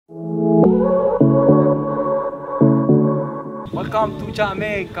Welcome to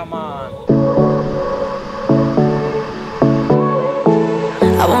Jamaica, man.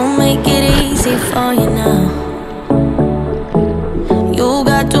 I won't make it easy for you now. You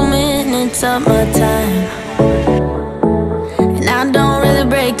got 2 minutes of my time, and I don't really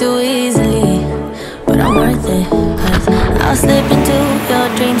break too easily, but I'm worth it, 'cause I'll slip into your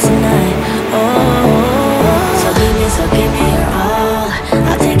dreams tonight. Oh, so give me your all.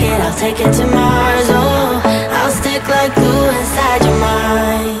 I'll take it to Mars. Oh, I'll stick like glue inside your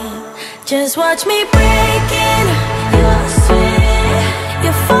mind. Just watch me breaking your sweat.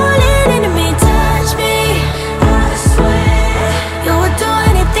 You're falling into me, touch me. I swear you would do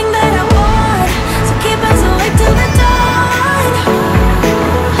anything that I want, so keep us awake till the dawn.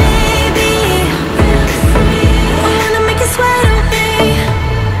 Baby, feel free. I wanna make you sweat on me.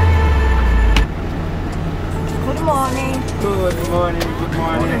 Good morning. Good morning, good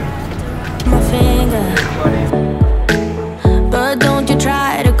morning. My finger, but don't you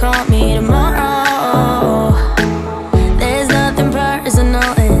try to call me tomorrow. There's nothing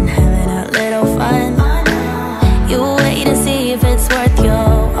personal in having a little fun. You wait and see if it's worth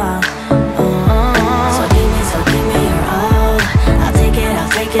your while. So give me your all. I'll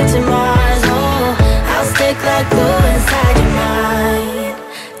take it to Mars. Oh, I'll stick like glue inside your mind.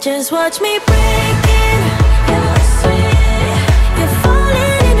 Just watch me breaking your sweat. You're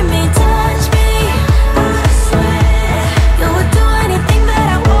falling into me, touch me. I swear you would do anything that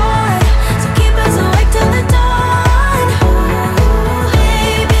I want, so keep us awake till the dawn.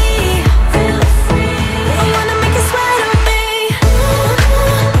 Baby, feel free. I wanna make you sweat on me.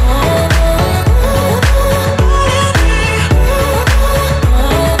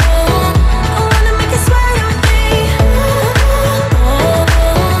 I wanna make you sweat on me.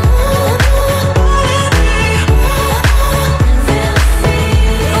 Feel free.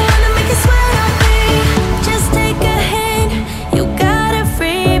 I wanna make you sweat on me. Just take a hint, you got a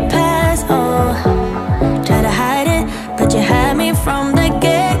free pass. Oh, try to hide it, but you had me from the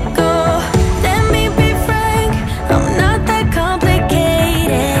get-go. Let me be frank, I'm not that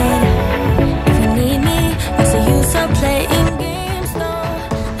complicated. If you need me, what's the use of playing games? No,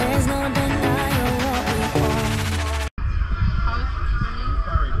 there's no denying what we want.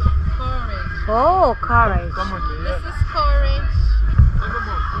 Oh, courage. This is courage.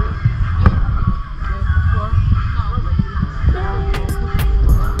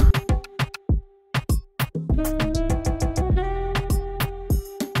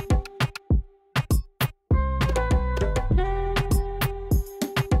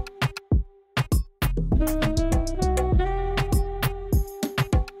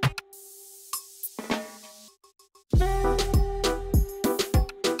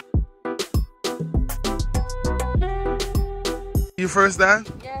 You first Dan?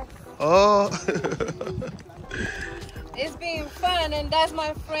 Yes. Oh. It's been fun, and that's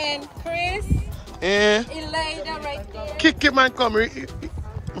my friend Chris. Yeah. Elida right there. Kick him and come, my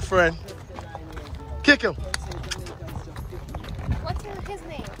friend. Kick him. What's his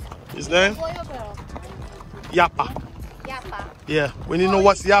name? His name? Boy or girl? Yappa. Yappa. Yeah. When you know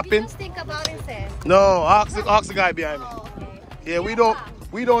what's yapping? Just think about it, sir. No, ask the guy behind me. Oh, okay. Yeah,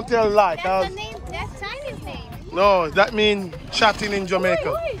 we don't tell a lie. That's the name. That's Chinese name. No, that means chatting in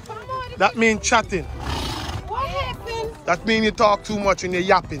Jamaica. That means chatting. What happened? That means you talk too much and you're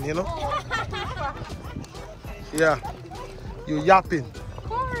yapping, you know? Yeah. You're yapping.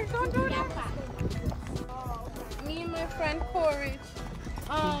 Courage, don't do that. Me and my friend Courage,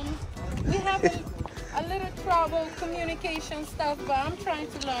 we have a little trouble communication stuff, but I'm trying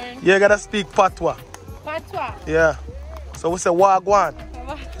to learn. You gotta speak patois. Patois. Yeah. So we say wagwan.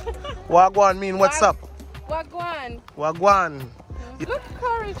 Wagwan mean what's up? Wagwan. Wagwan. Look,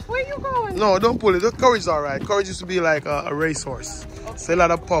 Courage, where you going? No, don't pull it. The courage is alright. Courage used to be like a racehorse. Okay. It's a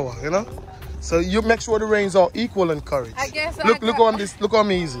lot of power, you know? So you make sure the reins are equal in courage. I guess look on this. Look on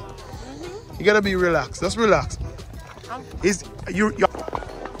me easy. You gotta be relaxed. Just relax, man. You're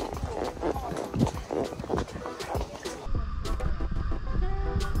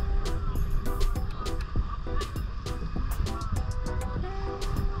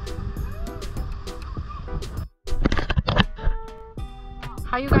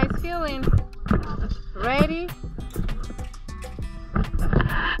How you guys feeling? Ready?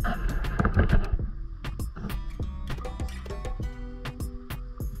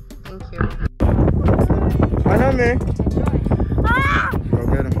 Thank you. I know me. Ah! Go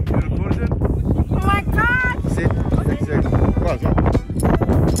get him. Oh my God! Sit. Sit. Pause, huh?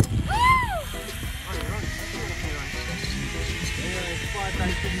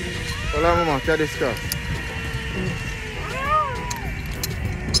 Hola, mama. Tell this girl.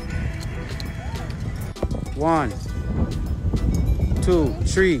 One. 2,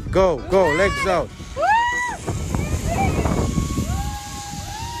 3, go, go, legs out.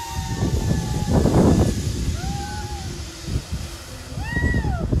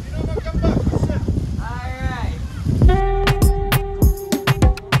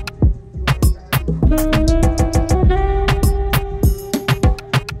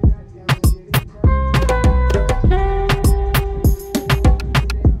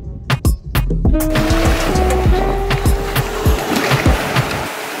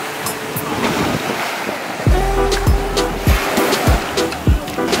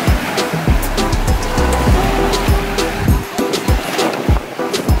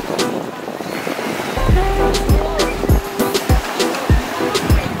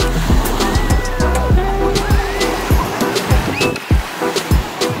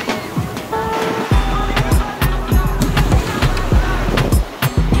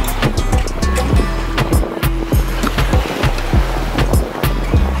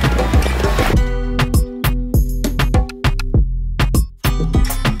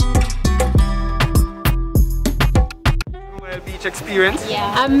 Experience?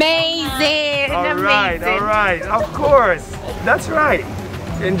 Yeah. Amazing. All right, of course, that's right.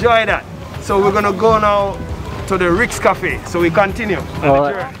 Enjoy that. So we're gonna go now to the Rick's Cafe, so we continue on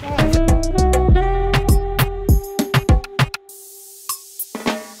the journey.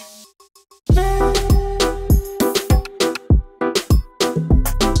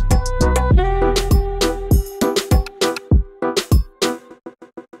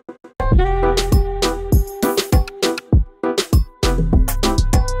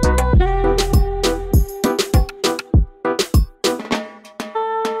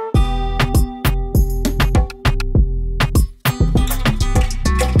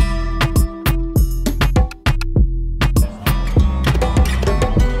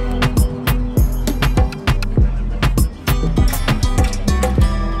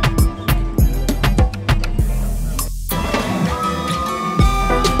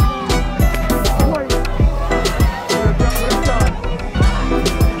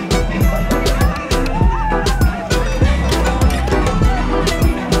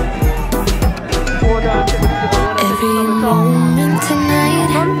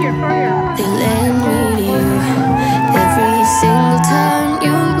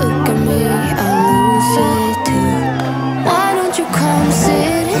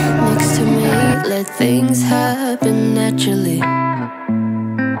 Things happen naturally,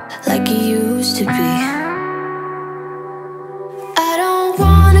 like it used to be. I don't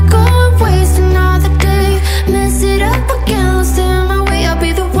wanna go and waste another day, mess it up again, lost in my way. I'll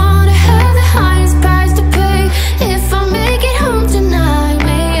be the one to have the highest price to pay. If I make it home tonight,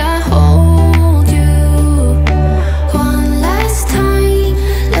 may I hold you one last time?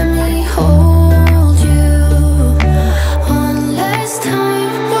 Let me hold you one last time.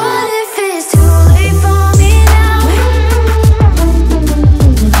 What if it's too late for me now?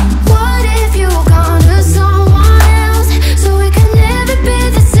 What if you gone to someone else, so we can never be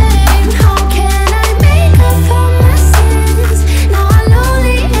the same? How can I make up for my sins? Now I'm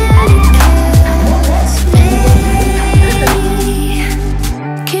lonely and it kills me.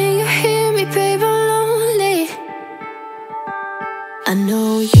 Can you hear me, babe? I'm lonely. I know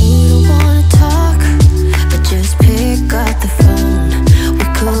you don't wanna talk, but just pick up the phone. We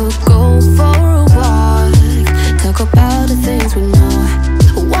could go for a walk, talk about the things we know.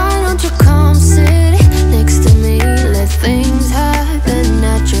 Why don't you come sit next to me? Let things happen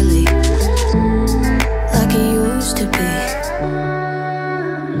naturally, like it used to be.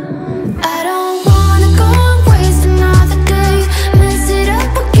 I don't wanna go and waste another day, mess it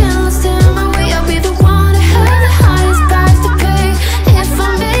up again, lost in my way. I'll be the one to have the highest price to pay. If I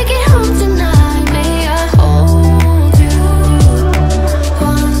make it home tonight, may I hold you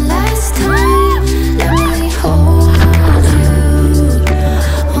one last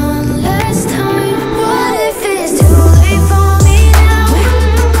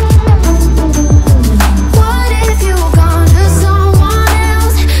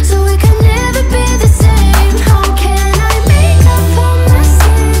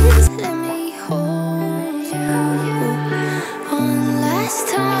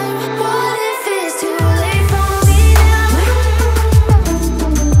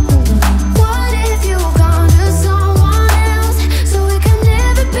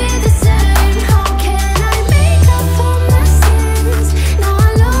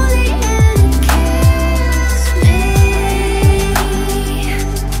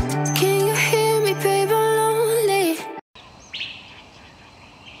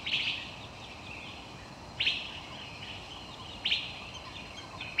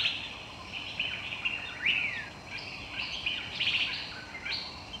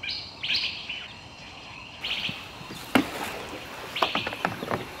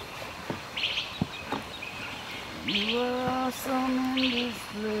this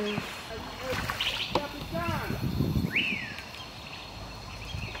place.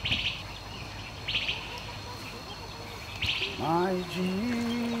 My Jesus.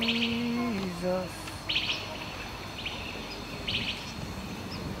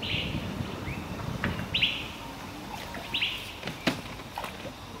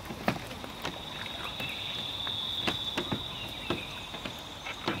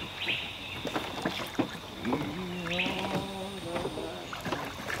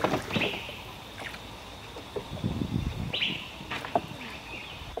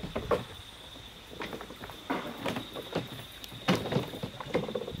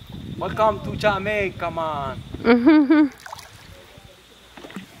 Welcome to Jamaica, man.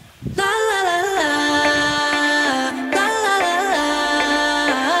 La la la la, la la la la,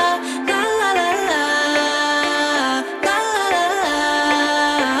 la la la la, la la la.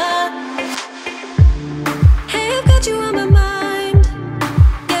 Hey, I've got you on my mind.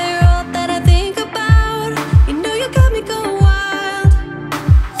 Yeah, you're all that I think about. You know you got me going wild.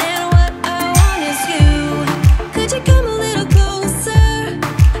 And what I want is you. Could you come a little closer?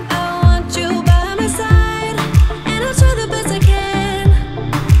 I want you by my side, and I'll try the best I can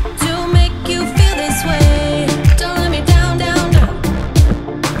to make you feel this way. Don't let me down, down, down.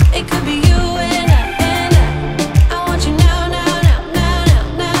 It could be you and I want you now, now, now, now, now,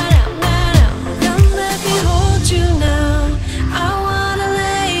 now, now, now. Come let me hold you now. I wanna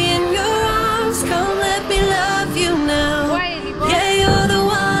lay in your arms. Come let me love you now. Yeah, you're the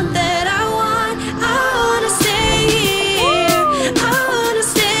one that I want. I wanna stay here. I wanna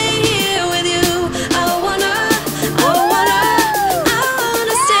stay here with you. I wanna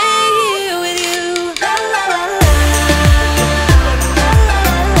stay here with you. La la la la, la la la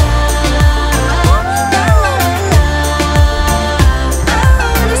la, la la la. I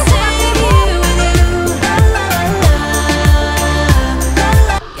wanna stay here with you. La la la la,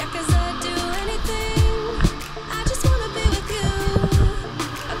 yeah, 'cause I'd do anything. I just wanna be with you.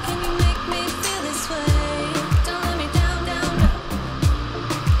 How can you make me feel this way? Don't let me down, down, down.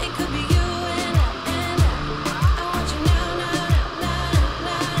 It could be you and I want you now, now, now, now,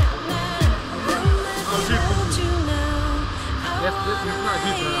 now, now, now. Don't let me hold you now. Yes, this is not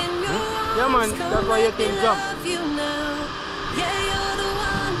deep enough. Yeah, man, that's why you think jump. Love you now. Yeah, you're the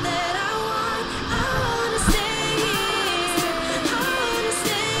one that I want. I wanna stay here. I wanna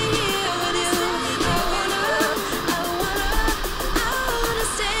stay here with you. I wanna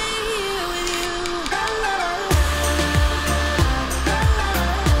stay here with you. La la la la, la la la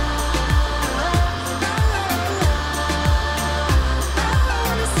la, la la la. I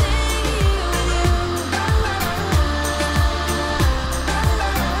wanna stay here with you.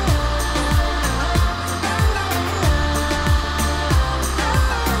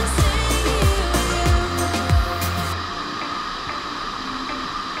 La la la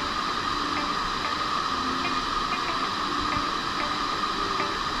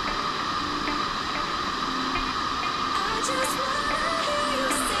I just wanna hear you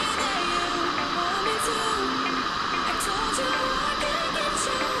say that you want me to. I told you I can't get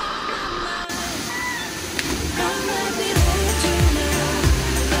you off my mind. Come let me hold you now.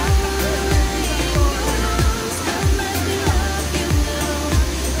 I wanna lay in your arms. Come let me love you now.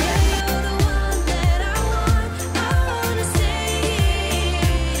 Yeah, you're the one that I want. I wanna stay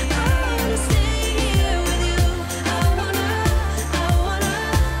here. I wanna stay here with you. I wanna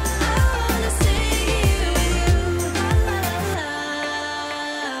stay here with you.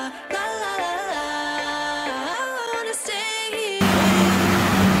 La la la la, la la la. I wanna stay here.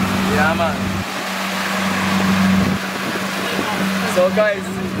 Yeah, man. So guys,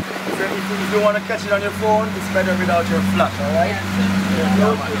 if you want to catch it on your phone, it's better without your flash, alright?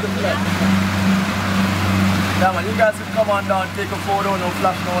 Yeah, man, you guys can come on down, take a photo, no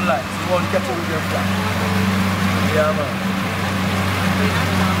flash, no lights. You won't catch it with your flash. Yeah, man.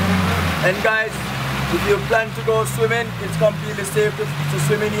 And guys, if you plan to go swimming, it's completely safe to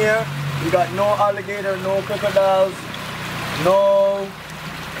swim in here. You got no alligator, no crocodiles, no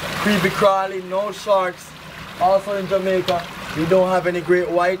creepy crawly, no sharks. Also in Jamaica, we don't have any great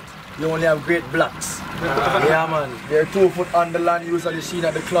white, we only have great blacks. Yeah, man, they're 2 foot on the land, usually seen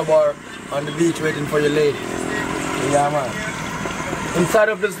at the club or on the beach waiting for your lady. Yeah, man. Inside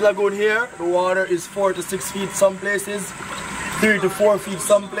of this lagoon here, the water is 4 to 6 feet some places, 3 to 4 feet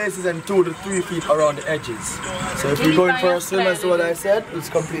some places, and 2 to 3 feet around the edges. So if you're going for a swim, as to what I said, it's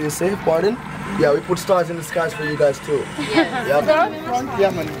completely safe, pardon? Yeah, we put stars in the skies for you guys too. Yeah,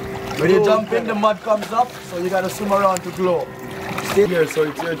 man. When you jump in, the mud comes up, so you gotta swim around to glow. Stay here, so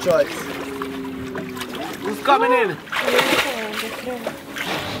it's your choice. Who's coming in?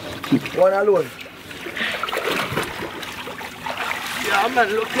 One alone. Yeah, man,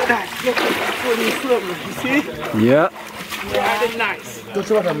 look at that. Look at that funny swimming. You see? Yeah. Yeah, it's nice. Touch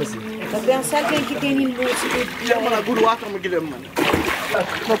the water, Missy. Dat ben zeker que tem in boot. Yeah, man, a good water I'm give them, man.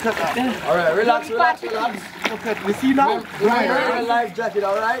 Look at that. Alright, relax, relax, relax. Look at we see now? Remember a life jacket,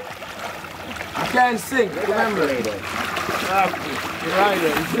 alright? You can't sink, remember. You're right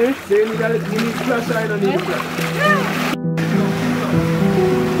there, you see? See, you need to splash right on these.